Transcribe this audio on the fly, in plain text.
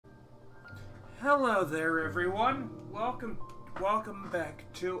Hello there, everyone. Welcome back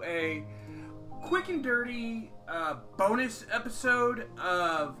to a quick and dirty bonus episode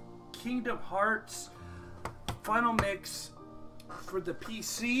of Kingdom Hearts Final Mix for the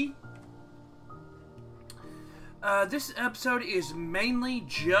PC. This episode is mainly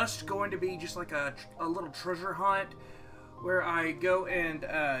just going to be just like a little treasure hunt where I go and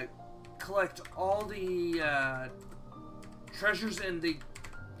collect all the treasures in the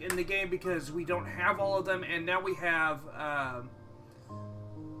game because we don't have all of them, and now we have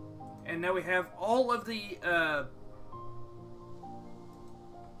all of the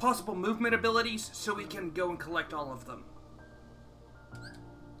possible movement abilities, so we can go and collect all of them.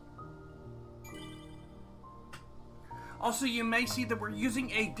 Also, you may see that we're using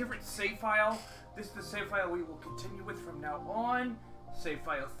a different save file. This is the save file we will continue with from now on. Save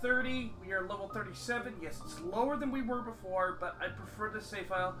file 30. We are level 37. Yes, it's lower than we were before, but I prefer the save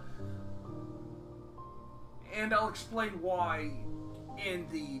file. And I'll explain why in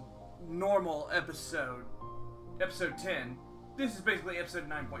the normal episode. Episode 10. This is basically episode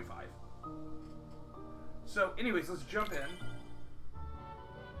 9.5. So, anyways, let's jump in.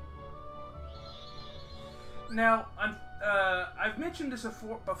 Now, I've mentioned this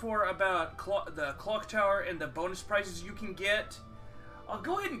before about the clock tower and the bonus prizes you can get. I'll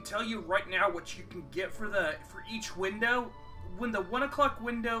go ahead and tell you right now what you can get for each window. When the 1 o'clock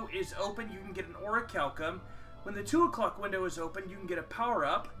window is open, you can get an orichalcum. When the 2 o'clock window is open, you can get a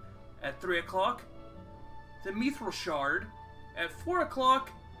power-up at 3 o'clock. The mithril shard at 4 o'clock.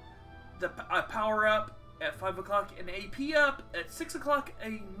 A power-up at 5 o'clock. An AP up at 6 o'clock.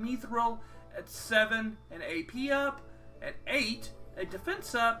 A mithril at 7. An AP up at 8. A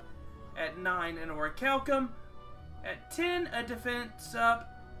defense up at 9. An orichalcum. At 10, a defense up,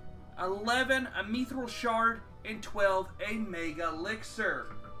 11, a mithril shard, and 12, a mega elixir.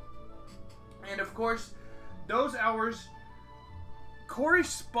 And of course, those hours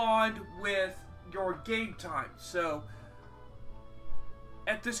correspond with your game time. So,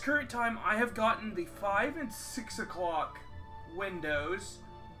 at this current time, I have gotten the 5 and 6 o'clock windows,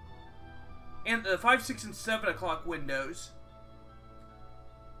 and the 5, 6, and 7 o'clock windows.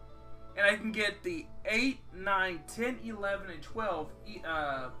 And I can get the 8, 9, 10, 11, and 12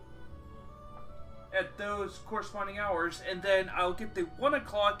 at those corresponding hours. And then I'll get the 1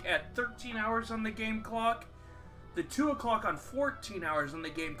 o'clock at 13 hours on the game clock. The 2 o'clock on 14 hours on the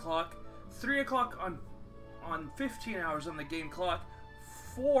game clock. 3 o'clock on 15 hours on the game clock.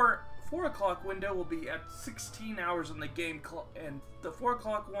 4 o'clock window will be at 16 hours on the game clock. And the 4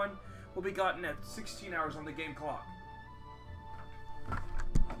 o'clock one will be gotten at 16 hours on the game clock.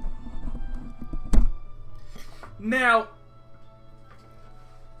 Now,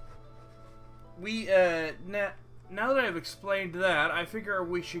 now that I've explained that, I figure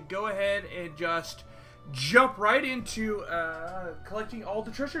we should go ahead and just jump right into collecting all the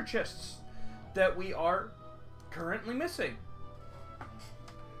treasure chests that we are currently missing.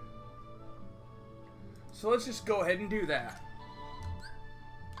 So let's just go ahead and do that.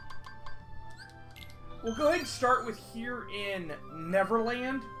 We'll go ahead and start with here in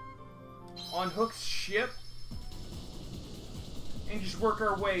Neverland on Hook's ship. And just work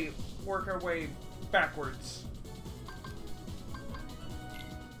our way backwards.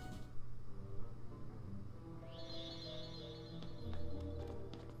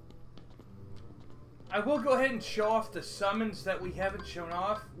 I will go ahead and show off the summons that we haven't shown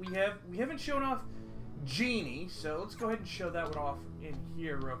off. We haven't shown off Genie, so let's go ahead and show that one off in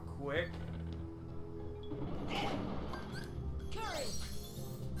here real quick.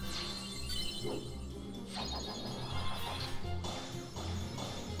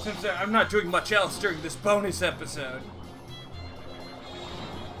 Since I'm not doing much else during this bonus episode.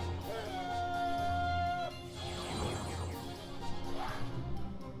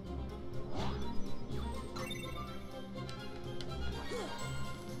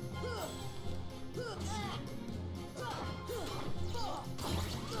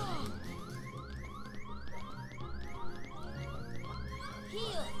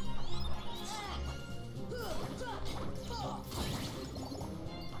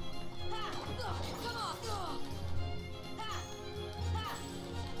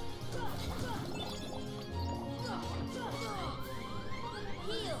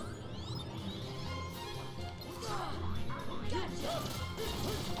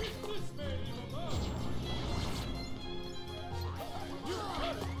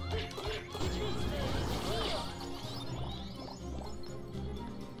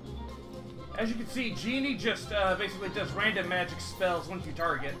 As you can see, Genie just basically does random magic spells once you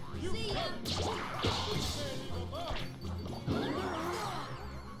target.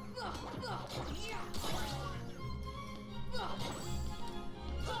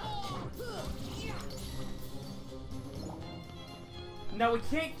 Now we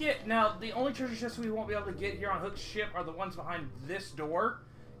can't get... Now, the only treasure chests we won't be able to get here on Hook's ship are the ones behind this door,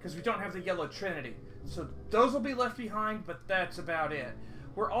 because we don't have the yellow Trinity. So those will be left behind, but that's about it.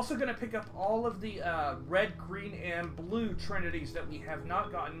 We're also going to pick up all of the red, green, and blue Trinities that we have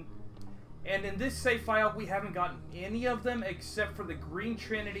not gotten. And in this save file, we haven't gotten any of them except for the green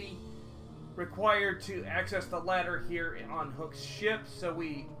Trinity required to access the ladder here on Hook's ship. So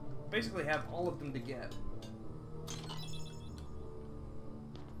we basically have all of them to get.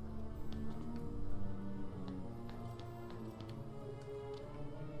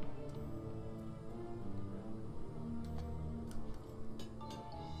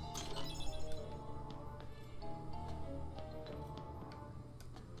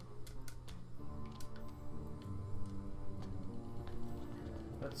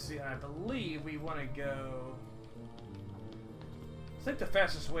 Let's see, I believe we want to go... I think the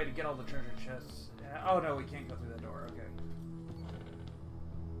fastest way to get all the treasure chests... Oh no, we can't go through that door, okay.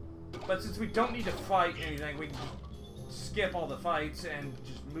 But since we don't need to fight anything, we can skip all the fights and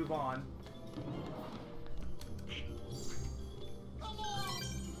just move on.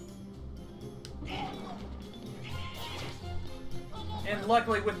 And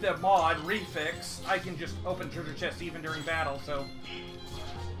luckily with the mod, Refix, I can just open treasure chests even during battle, so...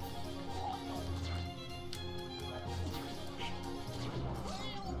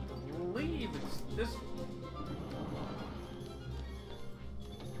 This...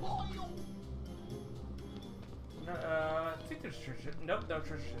 No, I think there's treasure... Nope, no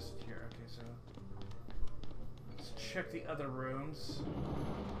treasure chest here. Okay, so... Let's check the other rooms.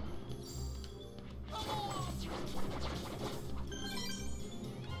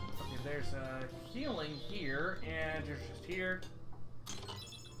 Okay, there's a healing here, and there's just here.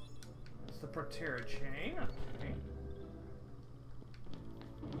 That's the Protera chain. Okay.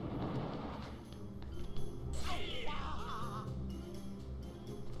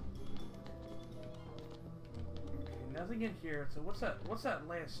 Nothing in here. So what's that? What's that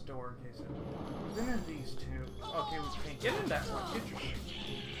last door? Okay, so we've been in these two. Okay, we can't get in that one. Interesting.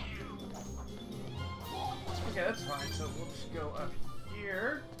 Okay, that's fine. So we'll just go up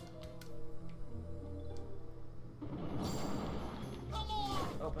here.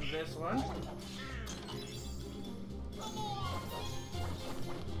 Open this one.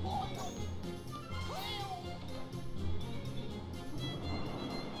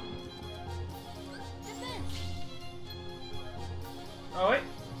 Oh wait,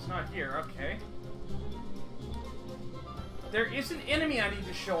 it's not here, okay. There is an enemy I need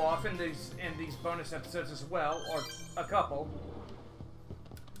to show off in these bonus episodes as well, or a couple.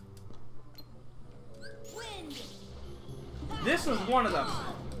 This was one of them.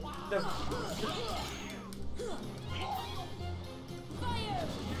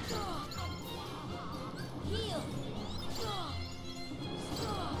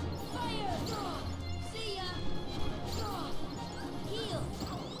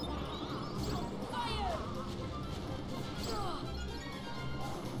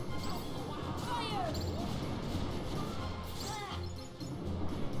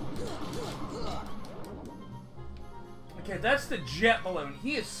 Okay, that's the jet balloon.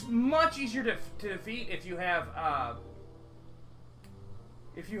 He is much easier to defeat if you have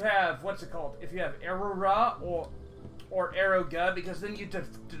what's it called? If you have Aurora or Arrow Gun, because then you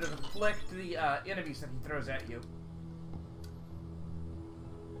deflect the enemies that he throws at you.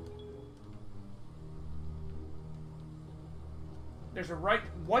 There's a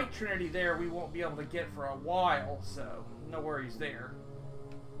white Trinity there we won't be able to get for a while, so no worries there.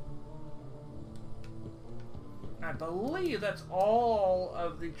 I believe that's all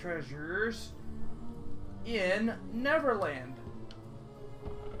of the treasures in Neverland.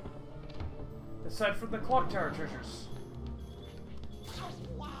 Aside from the clock tower treasures.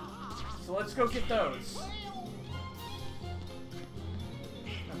 So let's go get those.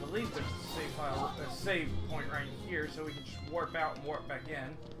 I believe there's a save point right here, so we can just warp out and warp back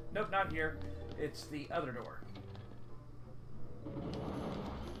in. Nope, not here. It's the other door.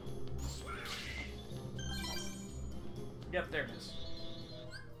 Yep, there it is.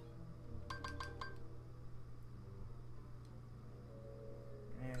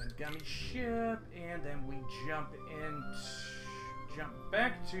 And gummy ship, and then we jump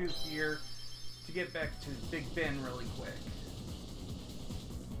back to here to get back to Big Ben really quick.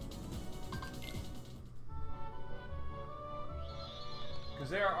 Because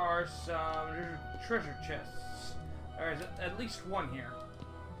there are some treasure chests. There's at least one here.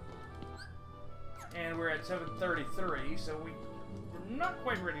 And we're at 7:33, so we're not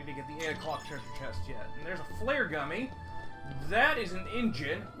quite ready to get the 8 o'clock treasure chest yet. And there's a flare gummy. That is an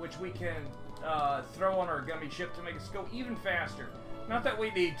engine, which we can throw on our gummy ship to make us go even faster. Not that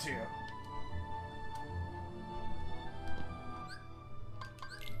we need to.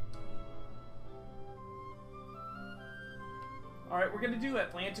 Alright, we're gonna do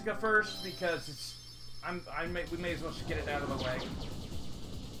Atlantica first because it's... we may as well just get it out of the way.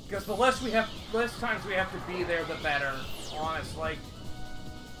 Because the less times we have to be there, the better, honestly.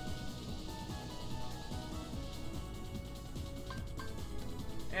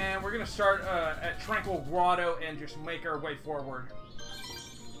 And we're gonna start at Tranquil Grotto and just make our way forward.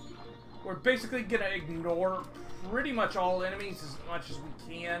 We're basically gonna ignore pretty much all enemies as much as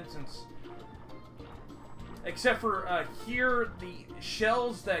we can, since... Except for here, the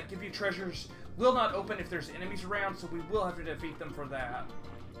shells that give you treasures will not open if there's enemies around, so we will have to defeat them for that.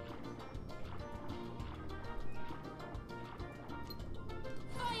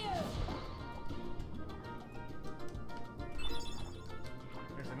 Fire!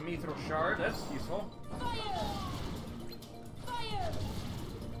 There's a mithril shard, that's useful. Fire! Fire!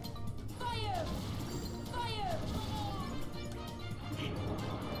 Fire! Fire!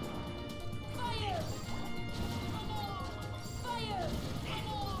 Fire! Fire! Fire! Fire!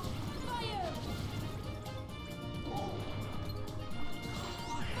 Fire!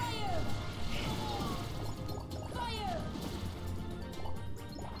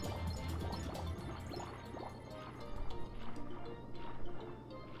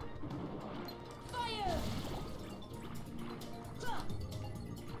 Fire!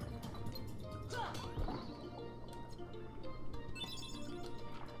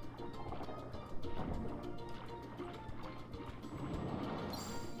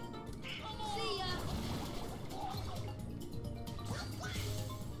 See ya!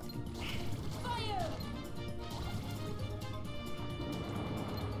 Fire!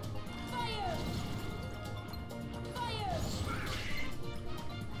 Fire! Fire!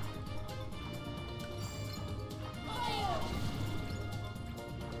 Fire!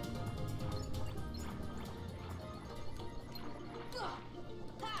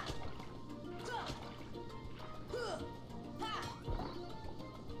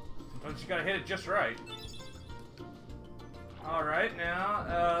 Sometimes you gotta hit it just right. Alright, now,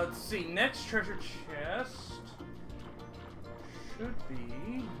 let's see. Next treasure chest should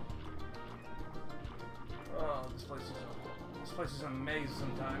be... Oh, this place is amazing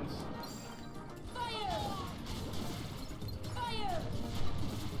sometimes. Fire! Fire!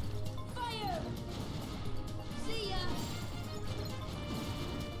 Fire! See ya!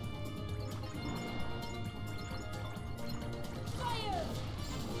 Fire!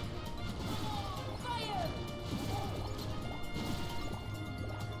 Fire!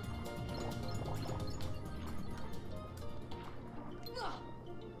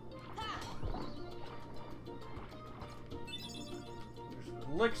 There's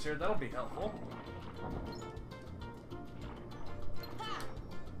an elixir, that'll be helpful.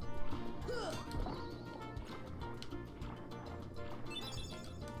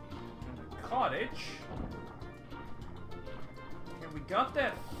 And a cottage. Okay, we got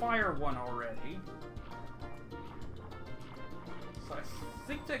that fire one already. So I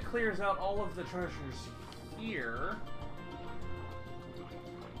think that clears out all of the treasures here.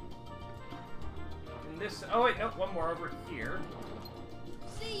 And this... Oh wait, nope, one more over here.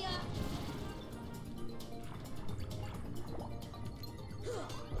 See ya!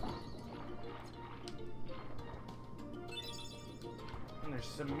 And there's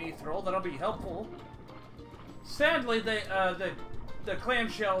some mithril, that'll be helpful. Sadly, the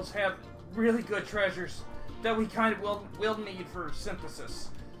clamshells have really good treasures that we kind of will need for synthesis.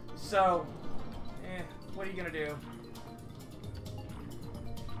 So, what are you gonna do?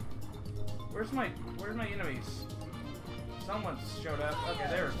 Where's my enemies? Someone showed up. Okay,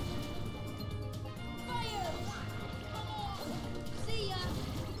 there. Fire! See ya!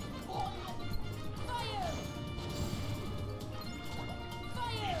 Fire!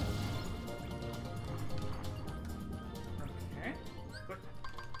 Fire! Okay.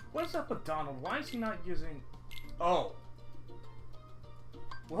 What's up with Donald? Why is he not using... Oh.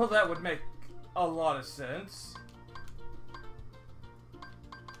 Well, that would make a lot of sense.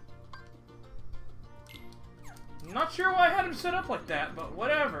 Not sure why I had him set up like that, but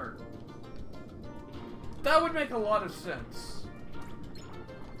whatever. That would make a lot of sense.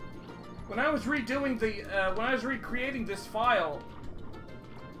 When I was redoing the, when I was recreating this file,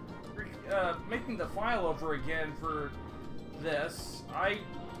 making the file over again for this, I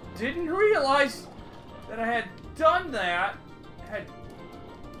didn't realize that I had done that, had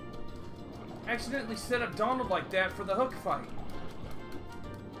accidentally set up Donald like that for the hook fight.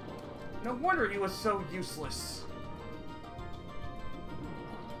 No wonder he was so useless.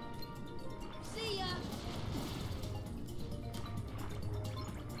 See ya!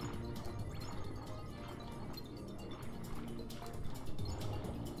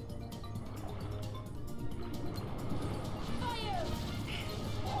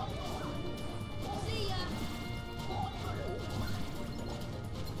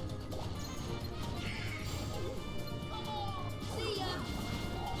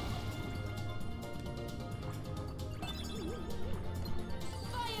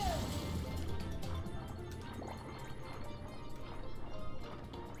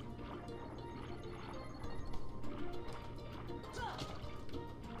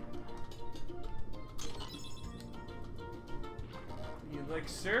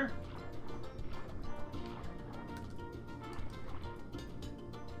 Elixir.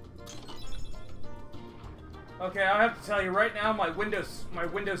 Okay, I have to tell you right now, my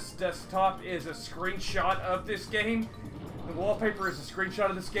Windows desktop is a screenshot of this game. The wallpaper is a screenshot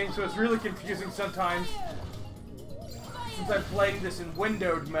of this game, so it's really confusing sometimes. Since I'm playing this in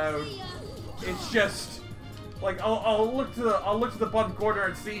windowed mode, it's just like I'll look to the bottom corner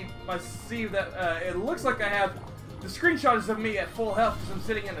and see that it looks like I have the screenshot is of me at full health because I'm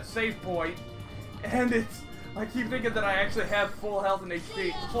sitting in a save point, and I keep thinking that I actually have full health and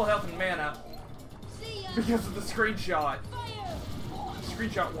HP, full health and mana. Because of the screenshot.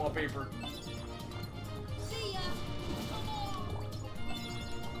 Screenshot wallpaper.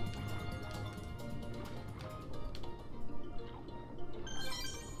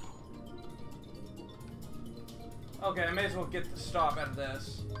 Okay, I may as well get the stop out of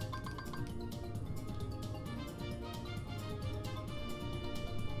this.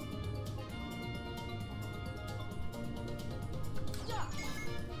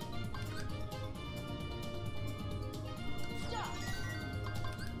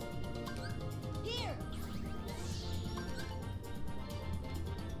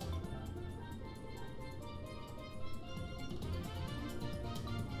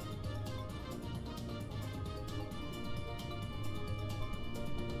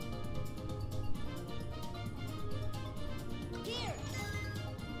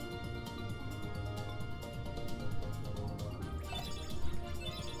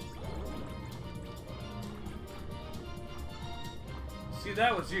 See,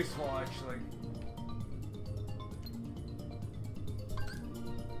 that was useful, actually.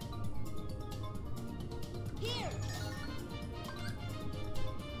 Here.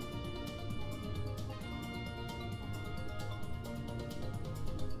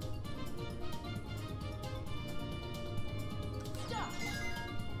 Stop.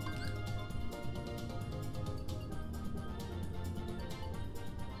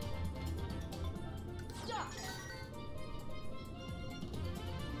 Stop.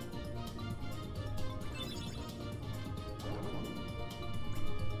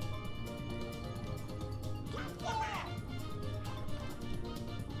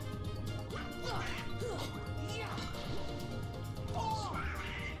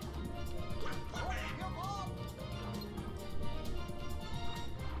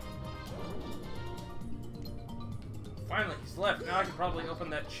 Finally, he's left. Now I can probably open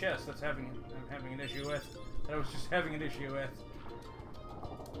that chest I'm having an issue with. That I was just having an issue with.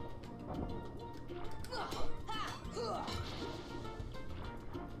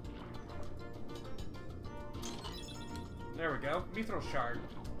 There we go. Mithril shard.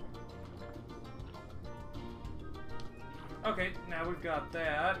 Okay, now we've got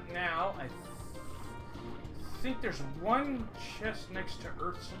that. Now, I think there's one chest next to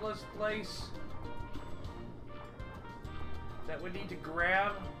Ursula's place that we need to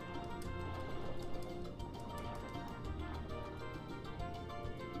grab.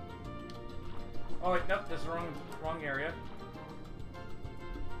 Oh wait, nope, that's the wrong area.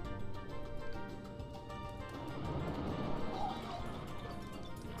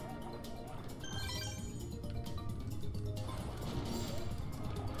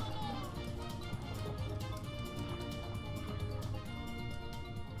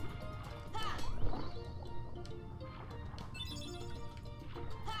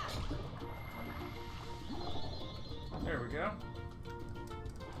 There we go.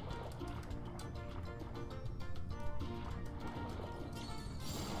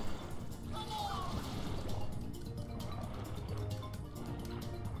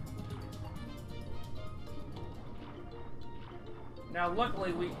 Now,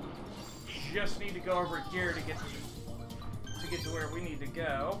 luckily, we just need to go over here to get to where we need to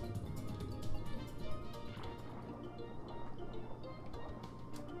go.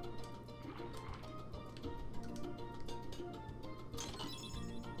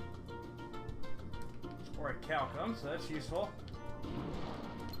 Or a cow comes, so that's useful.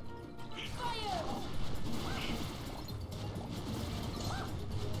 Fire!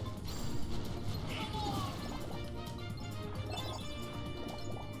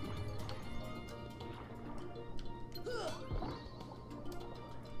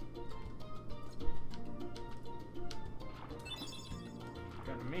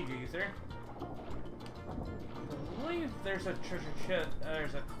 Got a meat ether. I believe there's a treasure chest.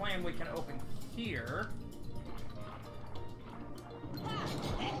 There's a claim we can open here.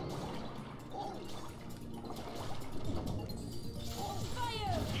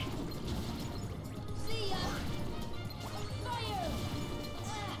 Fire! See ya! Fire!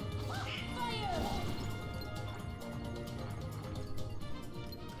 Fire!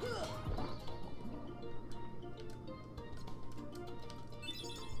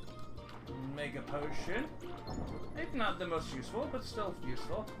 potion. Maybe not the most useful, but still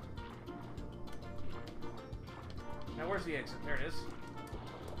useful. Now, where's the exit? There it is.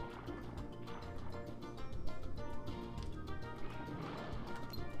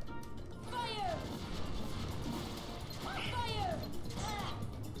 Fire! Fire!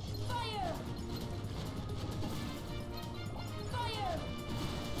 Fire! Fire!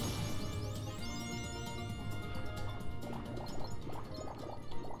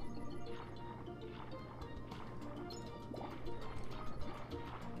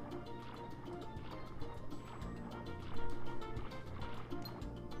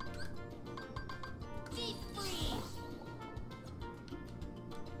 Deep freeze!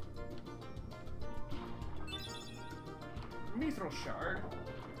 Mithril shard.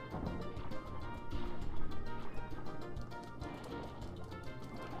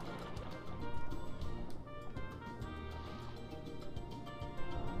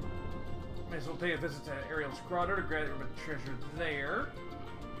 May as well pay a visit to Ariel's grotto to grab a treasure there.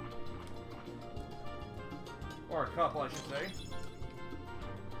 Or a couple, I should say.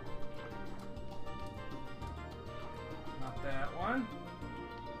 Not that one.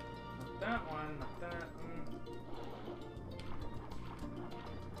 Not that one. Not that one.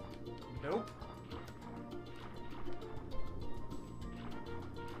 Nope.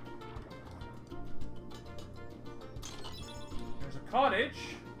 There's a cottage.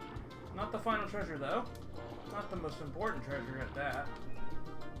 Not the final treasure, though. Not the most important treasure at that.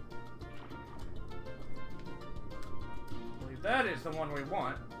 I believe that is the one we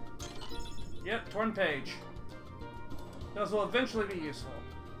want. Yep, torn page. Those will eventually be useful.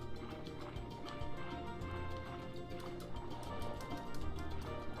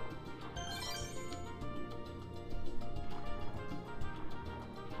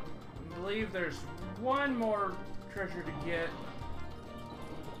 I believe there's one more treasure to get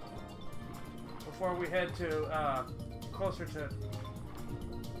before we head to, closer to...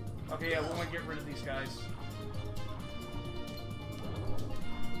 Okay, yeah, we want to get rid of these guys.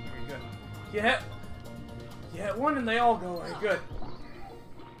 Very good. Yeah! Yeah, one and they all go away. Good.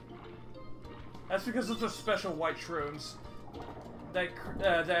 That's because of the special white shrooms. That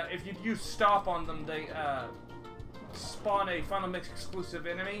if you use stop on them, they, spawn a Final Mix exclusive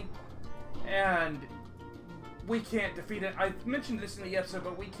enemy. And we can't defeat it. I mentioned this in the episode,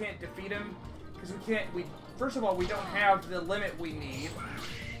 but we can't defeat him. Because first of all, we don't have the limit we need.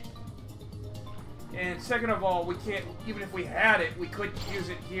 And second of all, we can't, even if we had it, we couldn't use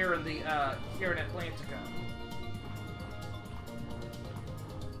it here in the, here in Atlantica.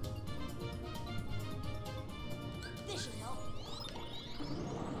 This should help.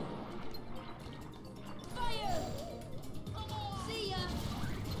 Fire! See ya!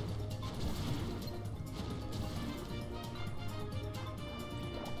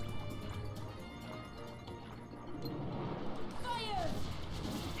 Fire!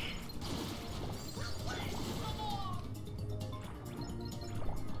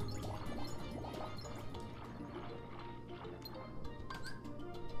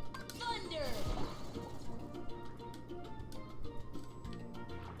 Thunder!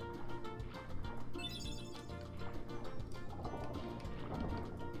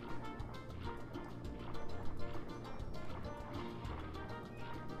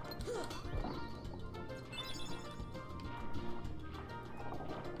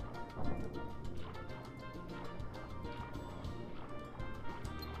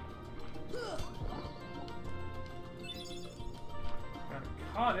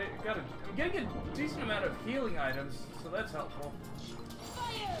 I'm getting a decent amount of healing items, so that's helpful.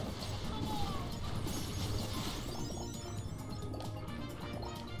 Fire!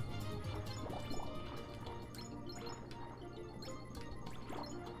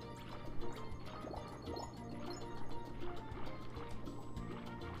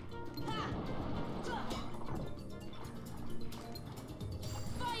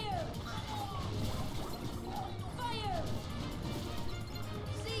 Fire! Fire!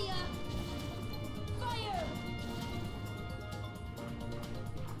 See ya! Fire!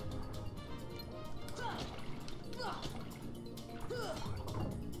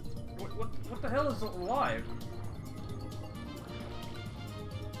 What the hell is alive?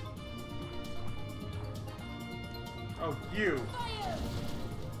 Oh, you. Fire!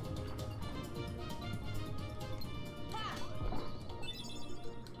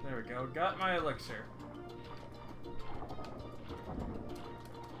 There we go. Got my elixir.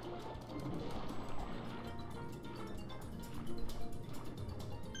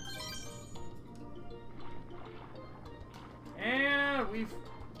 And we've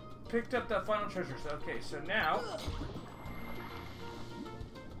picked up the final treasures. Okay, so now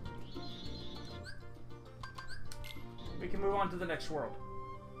can move on to the next world.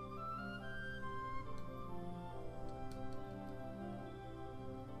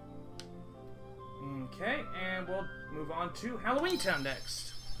 Okay, and we'll move on to Halloween Town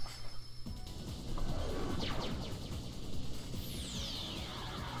next.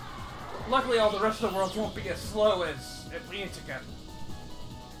 Luckily, all the rest of the worlds won't be as slow as Atlantica.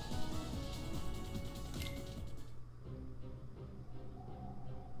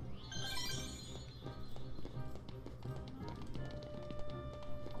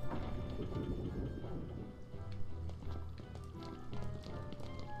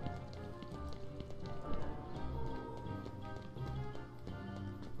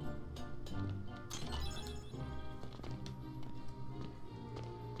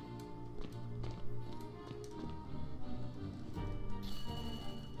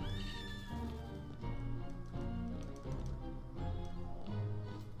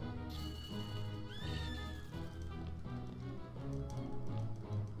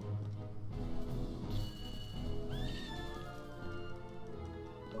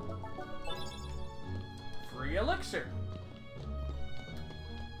 Elixir.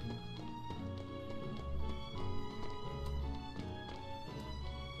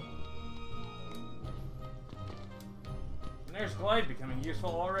 And there's Glide becoming useful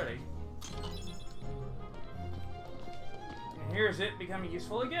already. And here's it becoming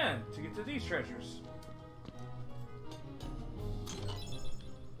useful again to get to these treasures.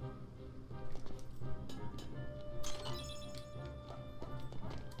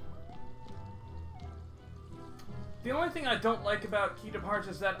 The only thing I don't like about Kingdom Hearts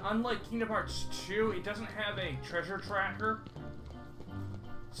is that, unlike Kingdom Hearts 2, it doesn't have a treasure tracker.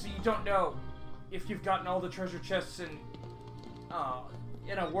 So you don't know if you've gotten all the treasure chests in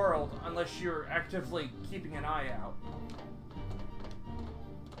a world, unless you're actively keeping an eye out.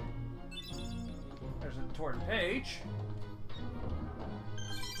 There's a torn page.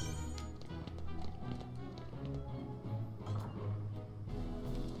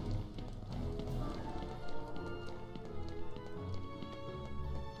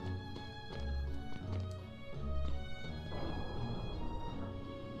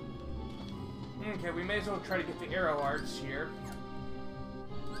 Okay, we may as well try to get the arrow arts here.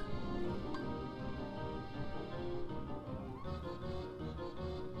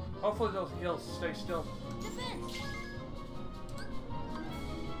 Hopefully those hills stay still. Defense.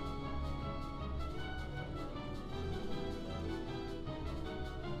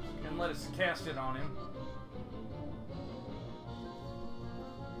 And let us cast it on him.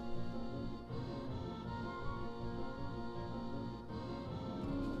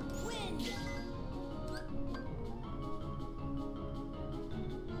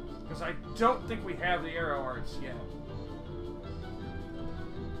 Because I don't think we have the arrow arts yet.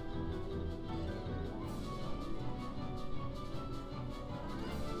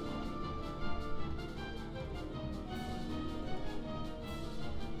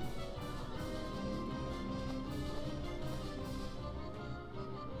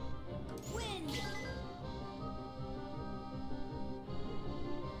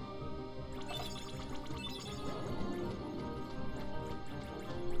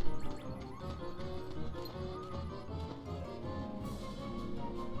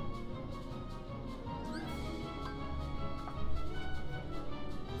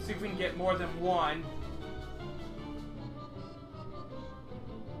 See if we can get more than one.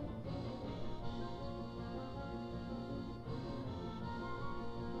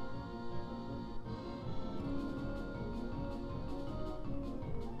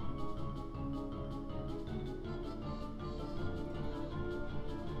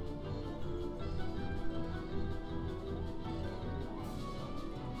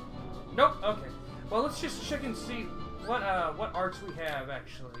 Nope. Okay. Well, let's just check and see what arts we have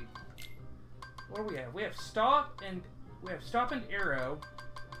actually. What do we have? We have stop and arrow.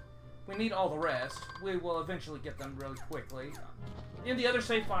 We need all the rest. We will eventually get them really quickly. In the other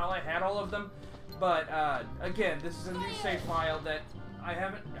save file, I had all of them, but again, this is a new save file that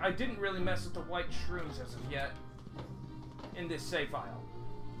I didn't really mess with the white shrooms as of yet in this save file.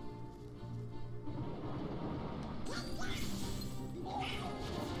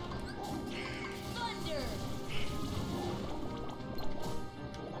 Thunder.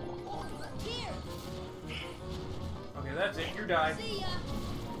 Here. Okay, that's it. You die. See ya.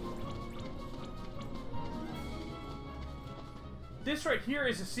 This right here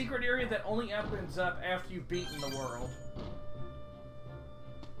is a secret area that only opens up after you've beaten the world.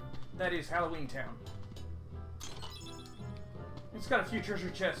 That is Halloween Town. It's got a few treasure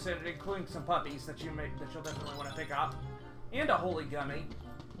chests in it, including some puppies that you'll definitely want to pick up, and a holy gummy,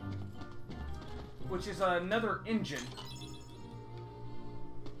 which is another engine.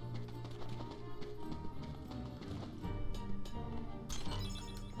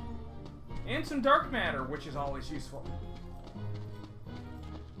 And some dark matter, which is always useful.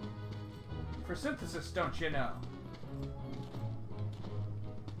 For synthesis, don't you know?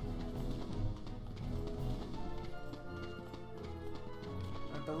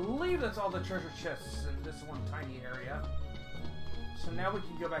 I believe that's all the treasure chests in this one tiny area. So now we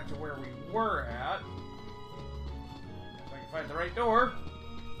can go back to where we were at. If I can find the right door.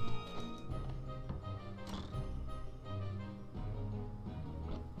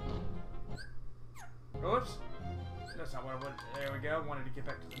 Oops. That's not what I wanted. There we go. Wanted to get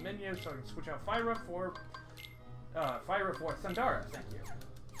back to the menu so I can switch out Fyra for Thundara. Thank you.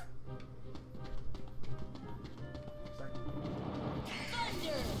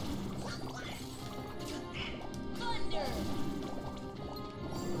 Thunder!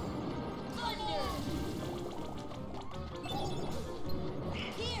 Thunder!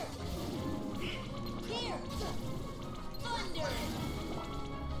 Here! Here! Thunder!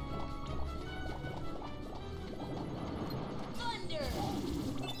 Thunder!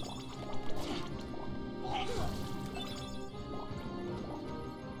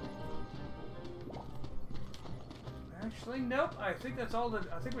 Actually, nope. I think that's all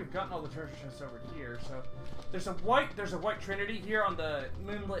I think we've gotten all the treasure chests over here. So there's a white Trinity here on the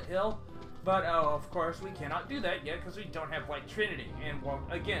Moonlit Hill, but of course we cannot do that yet because we don't have white Trinity, and won't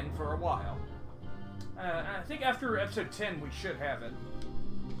again for a while. I think after episode 10 we should have it.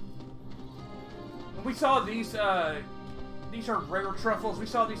 And we saw these are rare truffles. We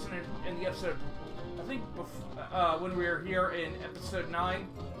saw these in the episode, I think, when we were here in episode 9.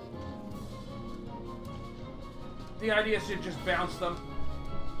 The idea is to just bounce them,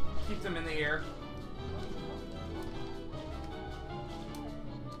 keep them in the air.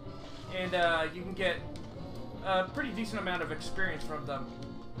 And you can get a pretty decent amount of experience from them.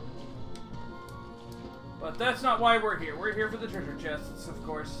 But that's not why we're here. We're here for the treasure chests, of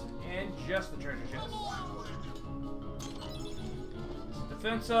course, and just the treasure chests.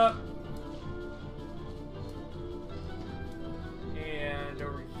 Defense up. And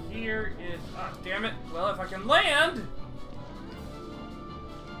over here is... Ah, damn it. Well, if I can land...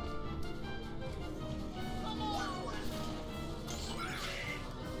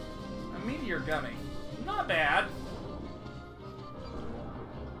 A meteor gummy. Not bad.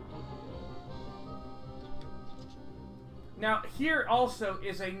 Now, here also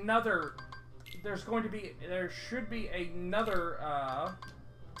is another... There should be another,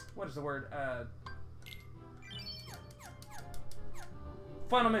 what is the word?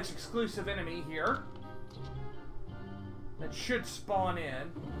 Final Mix exclusive enemy here that should spawn in.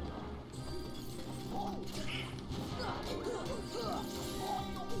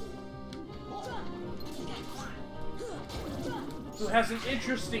 Who has an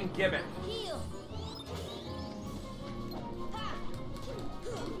interesting gimmick.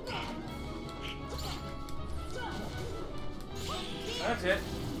 That's it.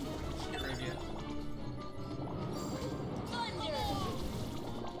 Let's get rid of you.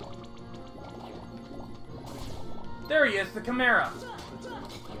 There he is, the Chimera.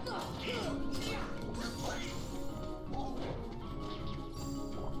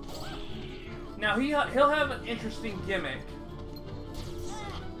 Now he'll have an interesting gimmick.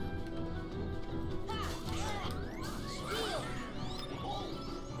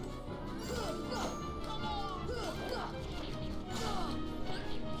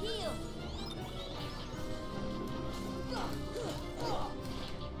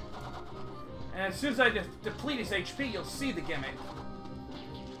 And as soon as I deplete his HP, you'll see the gimmick.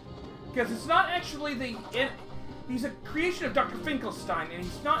 Because it's not actually he's a creation of Dr. Finkelstein, and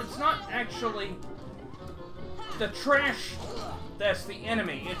it's not actually the trash that's the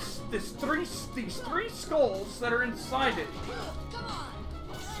enemy. It's these three skulls that are inside it.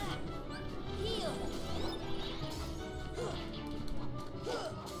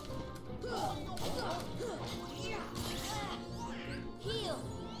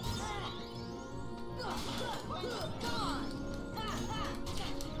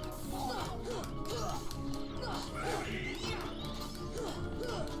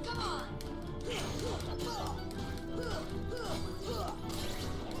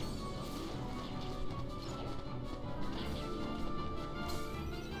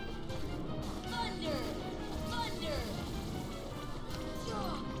 Thunder!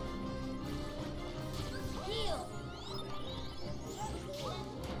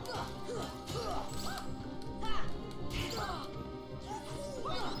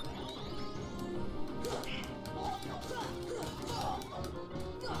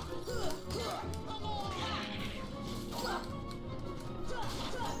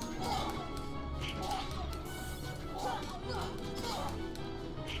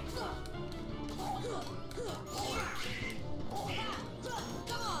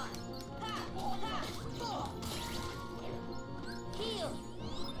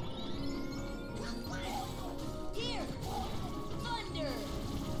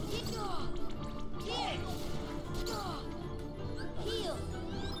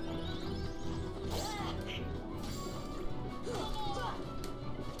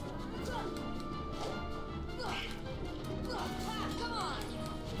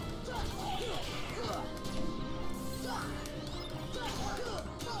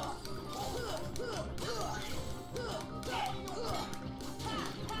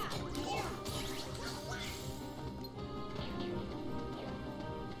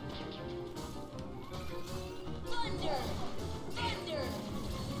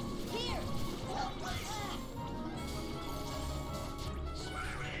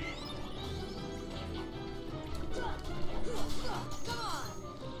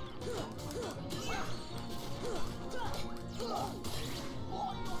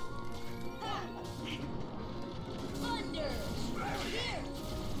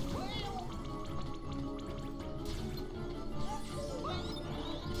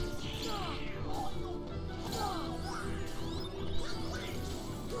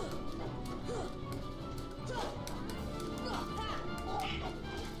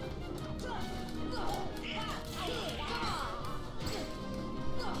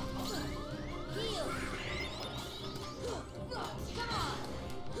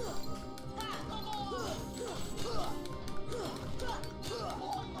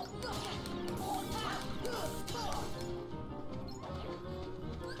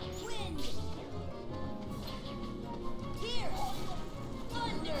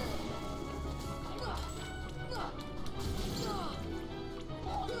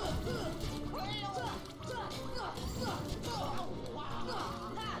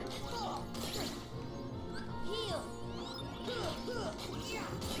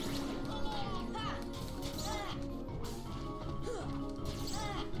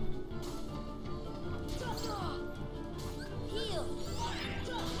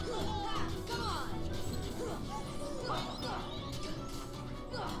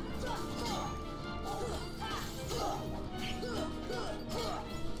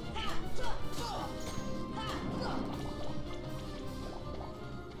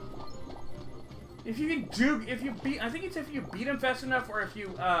 If you beat, I think it's if you beat him fast enough, or if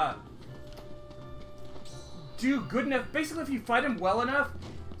you do good enough. Basically, if you fight him well enough,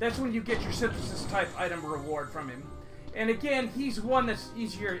 that's when you get your synthesis type item reward from him. And again, he's one that's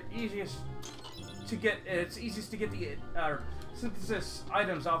easiest to get. It's easiest to get the synthesis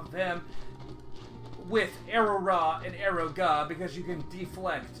items off of him with Arrow Ra and Arrow Ga, because you can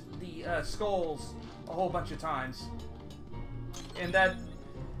deflect the skulls a whole bunch of times.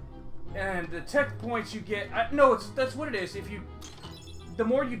 And the tech points you get. That's what it is. The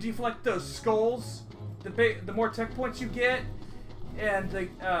more you deflect those skulls, the more tech points you get, and the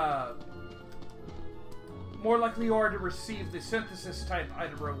more likely you are to receive the synthesis type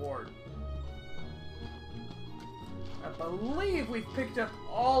item reward. I believe we've picked up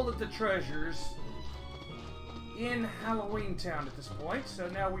all of the treasures in Halloween Town at this point, so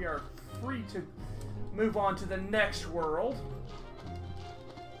now we are free to move on to the next world.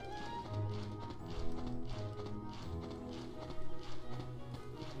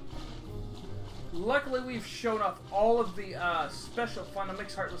 Luckily, we've shown off all of the special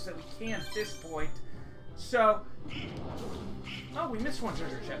Funimix Heartless that we can at this point. So, oh, we missed one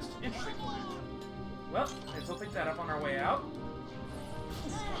treasure chest. Interesting. Well, I guess we'll pick that up on our way out.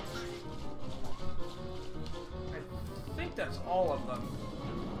 I think that's all of them.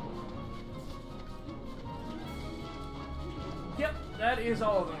 Yep, that is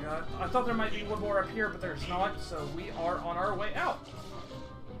all of them. I thought there might be one more up here, but there's not, so we are on our way out.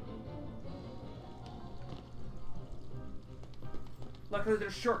 Luckily,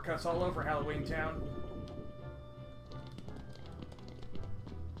 there's shortcuts all over Halloween Town.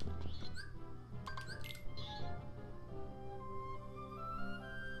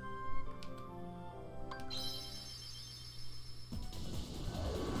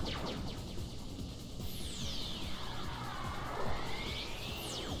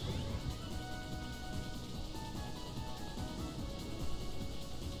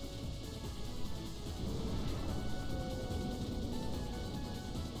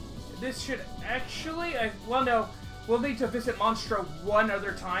 This should actually, well no, we'll need to visit Monstro one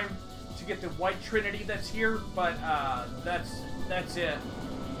other time to get the White Trinity that's here, but that's it.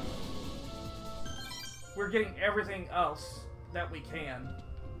 We're getting everything else that we can.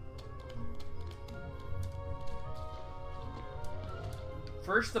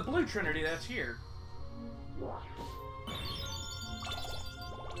 First, the Blue Trinity that's here.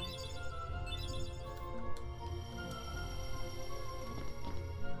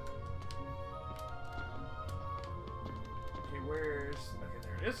 Okay,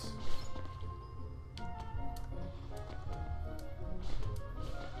 there it is.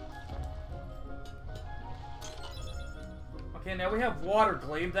 Okay, now we have Water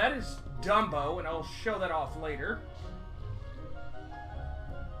Gleam. That is Dumbo, and I'll show that off later.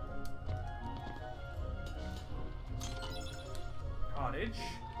 Cottage.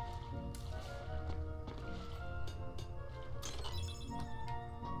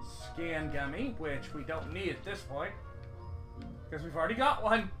 Scan Gummy, which we don't need at this point, because we've already got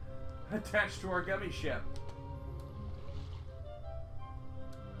one attached to our gummy ship.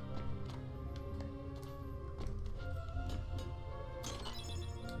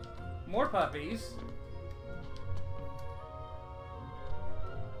 More puppies.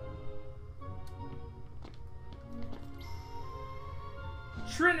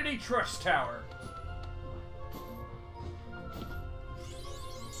 Trinity Trust Tower.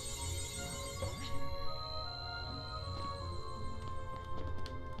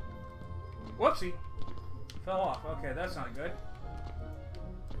 Whoopsie. Fell off. Okay, that's not good.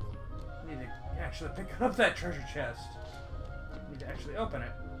 Need to actually pick up that treasure chest. Need to actually open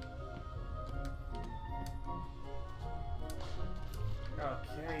it.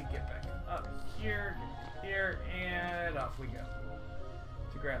 Okay, get back up here, and off we go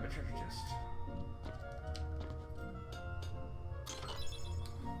to grab a treasure chest.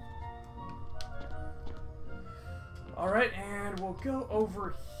 Alright, and we'll go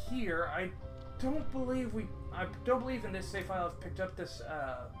over here. I don't believe in this save file I've picked up this,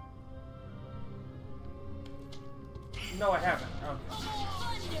 No, I haven't. Okay.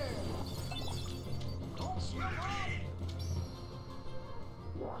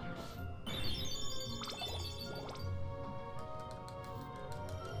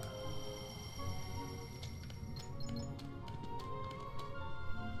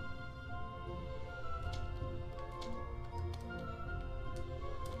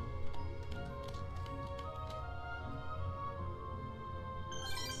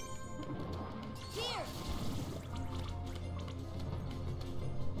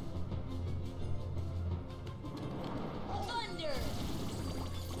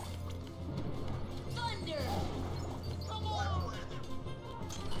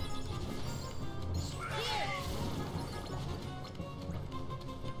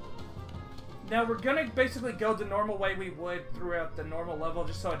 Now we're gonna basically go the normal way we would throughout the normal level,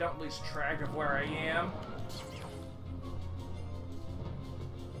 just so I don't lose track of where I am.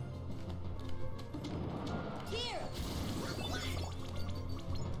 Here.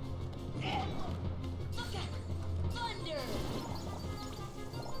 Thunder.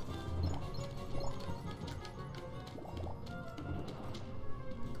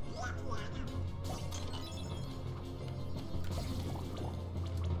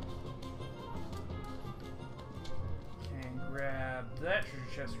 Grab that treasure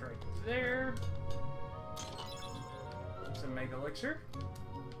chest right there. Some mega elixir.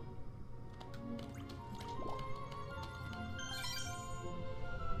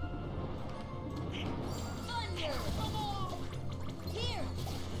 Thunder. Here.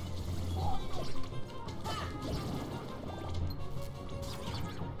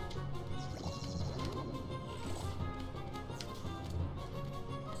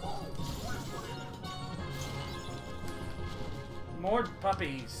 More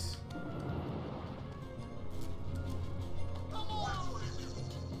puppies.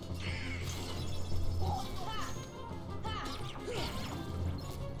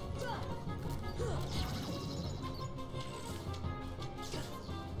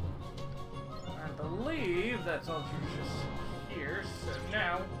 I believe that's all just here. So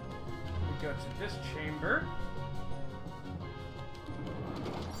now we go to this chamber.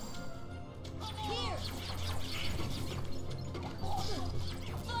 Here.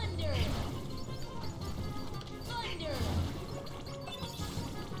 Thunder. Thunder.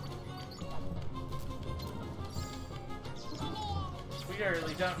 We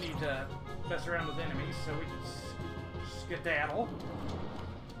really don't need to mess around with enemies, so we can skedaddle.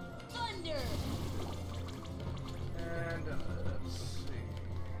 Thunder. And let's see.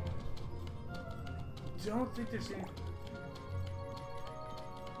 Don't think there's any.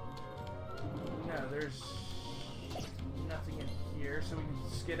 No, there's nothing in here, so we can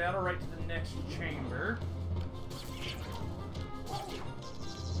skedaddle right to the next chamber.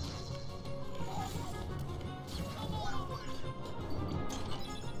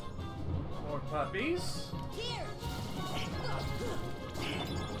 More puppies. Here.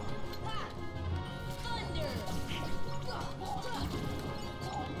 Thunder.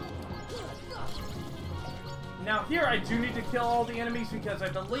 Now here I do need to kill all the enemies because I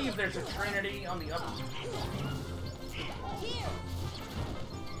believe there's a Trinity on the upper. Here.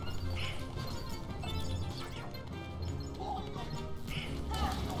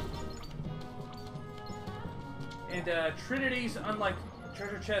 And Trinities, unlike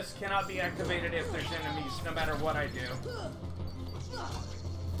treasure chests, cannot be activated if there's enemies, no matter what I do. Thunder.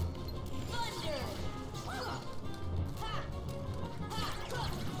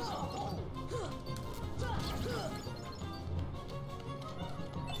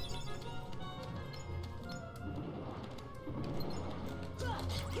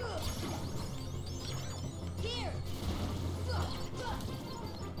 Here. Thunder.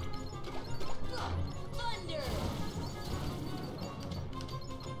 Thunder.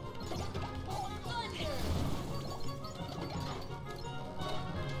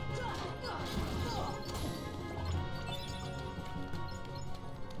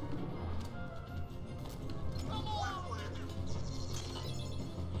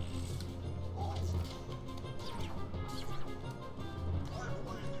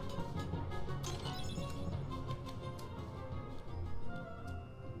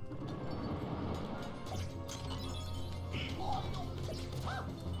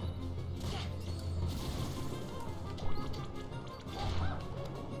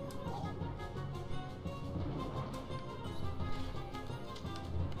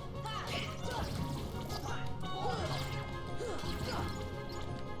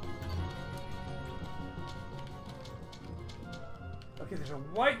 Okay, there's a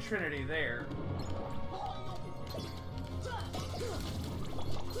white Trinity there.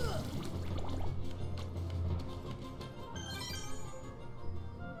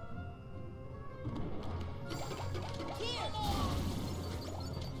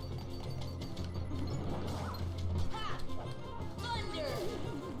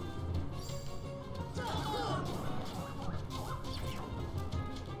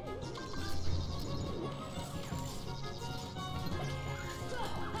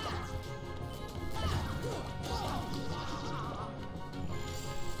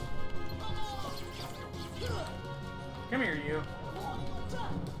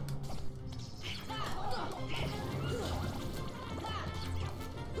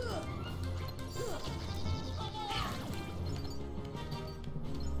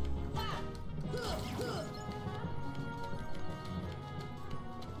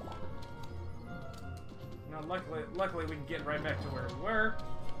 Luckily we can get right back to where we were.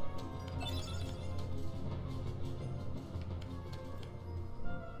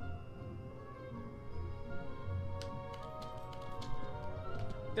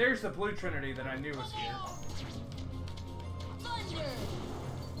 There's the blue Trinity that I knew was here. Thunder!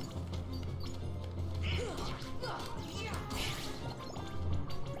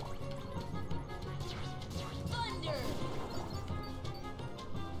 Thunder!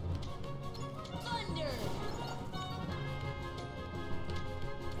 Thunder!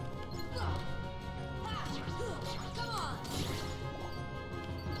 Come on!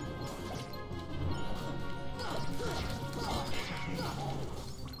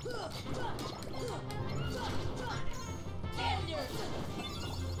 Thunder!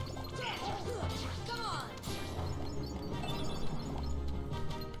 Come on!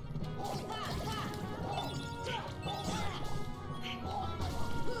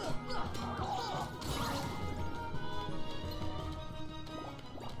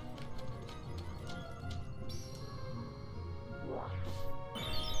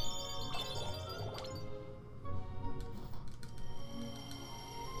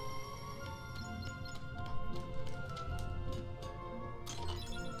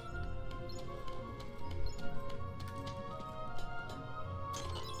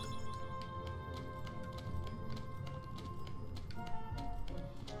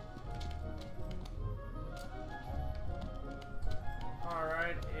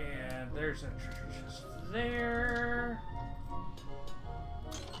 Alright, and there's a treasure chest there.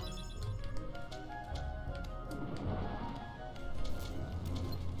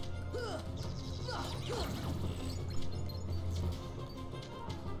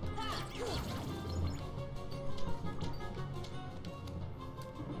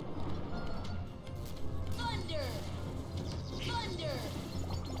 Thunder! Thunder!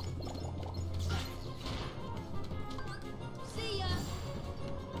 See ya!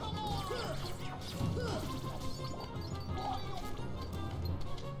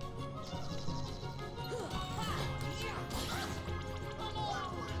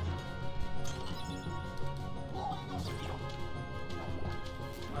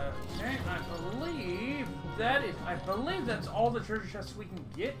 Okay, I believe that's all the treasure chests we can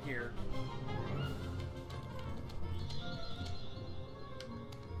get here.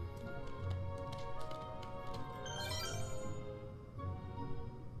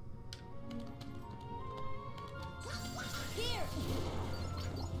 Here!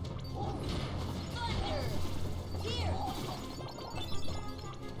 Thunder! Here!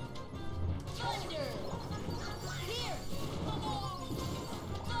 Thunder! Here! Thunder!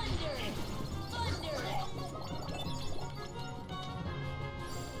 Thunder! Thunder!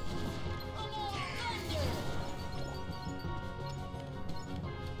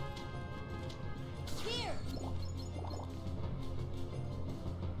 Here!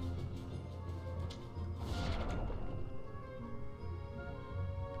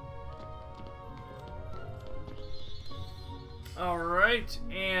 Alright,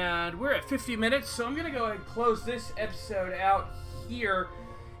 and we're at 50 minutes, so I'm gonna go ahead and close this episode out here,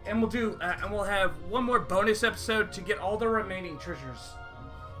 and we'll have one more bonus episode to get all the remaining treasures.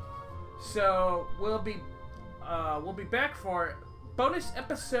 So we'll be back for bonus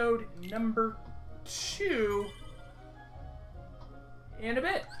episode number 2 in a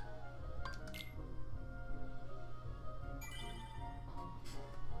bit.